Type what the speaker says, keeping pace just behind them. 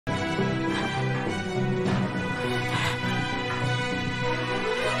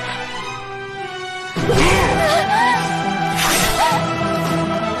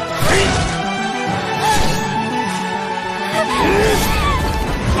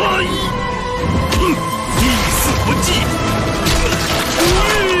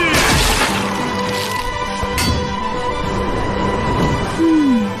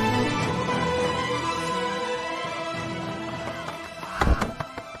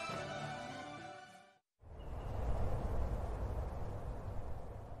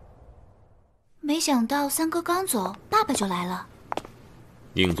没想到三哥刚走，爸爸就来了。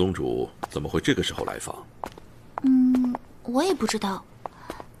宁宗主怎么会这个时候来访？我也不知道。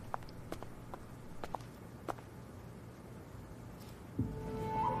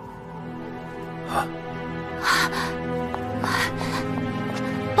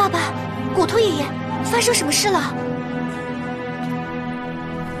爸爸，骨头爷爷，发生什么事了？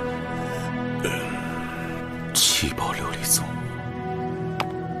七宝琉璃宗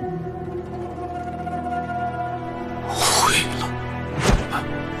毁了。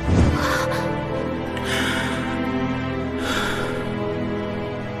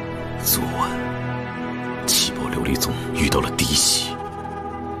昨晚，七宝琉璃宗遇到了敌袭，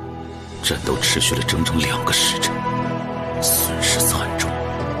战斗持续了整整2个时辰，损失惨重，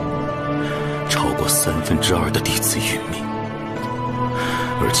超过2/3的弟子殒命，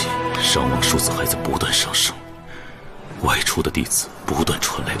而且伤亡数字还在不断上升，外出的弟子不断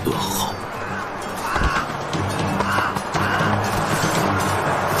传来噩耗。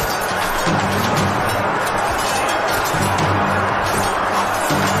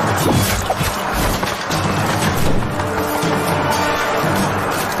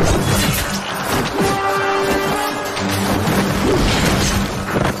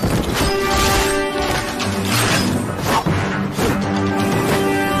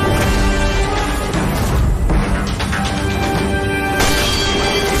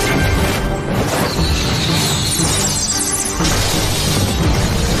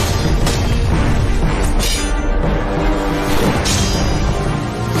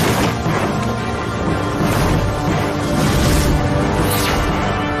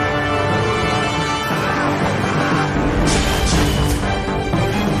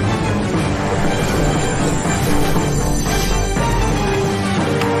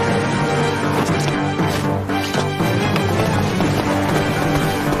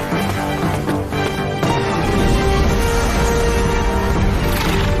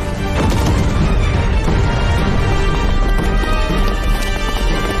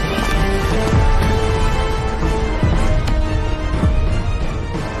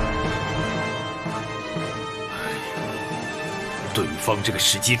这个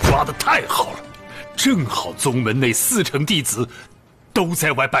时机抓得太好了，正好宗门内40%弟子都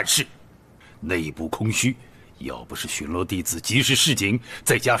在外办事，内部空虚。要不是巡逻弟子及时示警，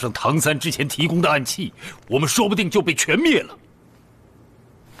再加上唐三之前提供的暗器，我们说不定就被全灭了。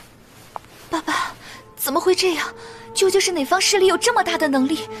爸爸，怎么会这样？究竟是哪方势力有这么大的能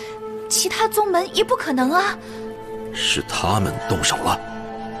力？其他宗门也不可能啊！是他们动手了。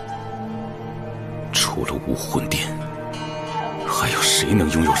除了武魂殿，还有谁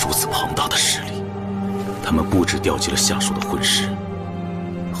能拥有如此庞大的实力？他们不止调集了下属的魂师，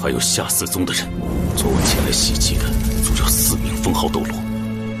还有下4宗的人。昨晚前来袭击的足有4名封号斗罗，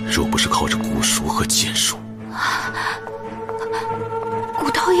若不是靠着蛊术和剑术，骨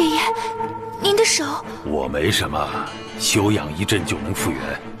头爷爷，您的手……我没什么，休养一阵就能复原。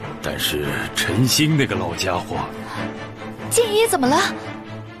但是陈星那个老家伙，剑爷爷怎么了？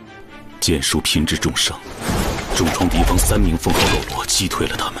剑术拼至重伤，重创敌方3名封号斗罗，击退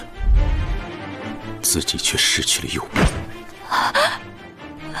了他们，自己却失去了右臂。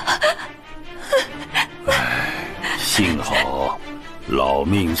幸好老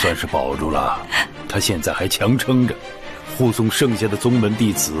命算是保住了，他现在还强撑着，护送剩下的宗门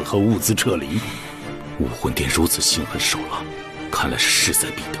弟子和物资撤离。武魂殿如此心狠手辣，看来是势在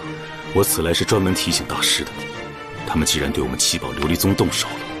必得。我此来是专门提醒大师的，他们既然对我们七宝琉璃宗动手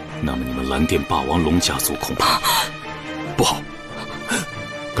了，那么你们蓝电霸王龙家族恐怕不好。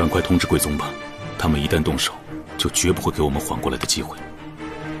赶快通知贵宗吧，他们一旦动手，就绝不会给我们缓过来的机会。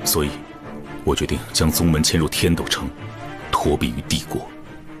所以我决定将宗门迁入天斗城，托庇于帝国。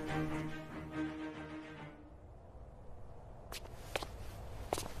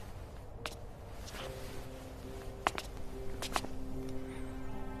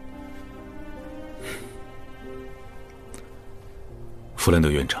弗兰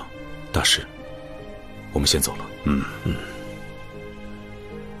德院长，大师，我们先走了。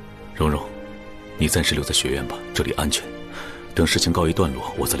蓉蓉，你暂时留在学院吧，这里安全。等事情告一段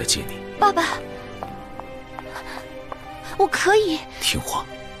落，我再来接你。爸爸，我可以听话。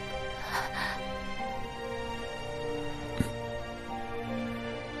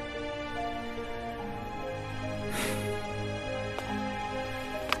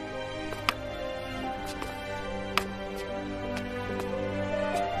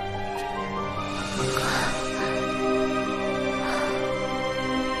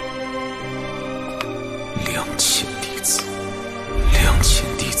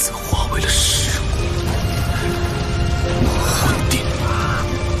2000弟子化为了尸骨，武魂殿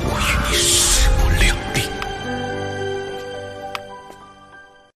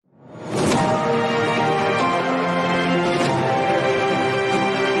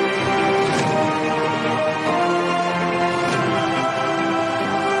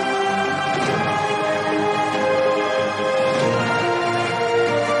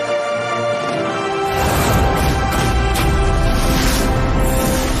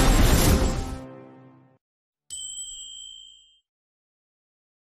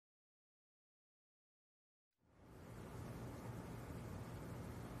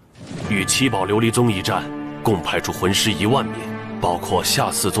与七宝琉璃宗一战，共派出魂师1万名，包括下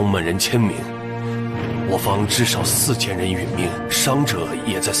4宗门人1000名。我方至少4000人殒命，伤者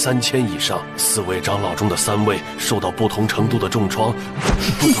也在3000以上。4位长老中的3位受到不同程度的重创，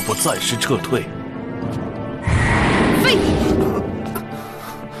不得不暂时撤退。废物！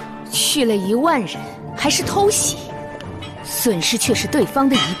去了1万人，还是偷袭，损失却是对方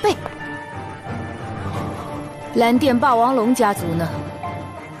的1倍。蓝电霸王龙家族呢？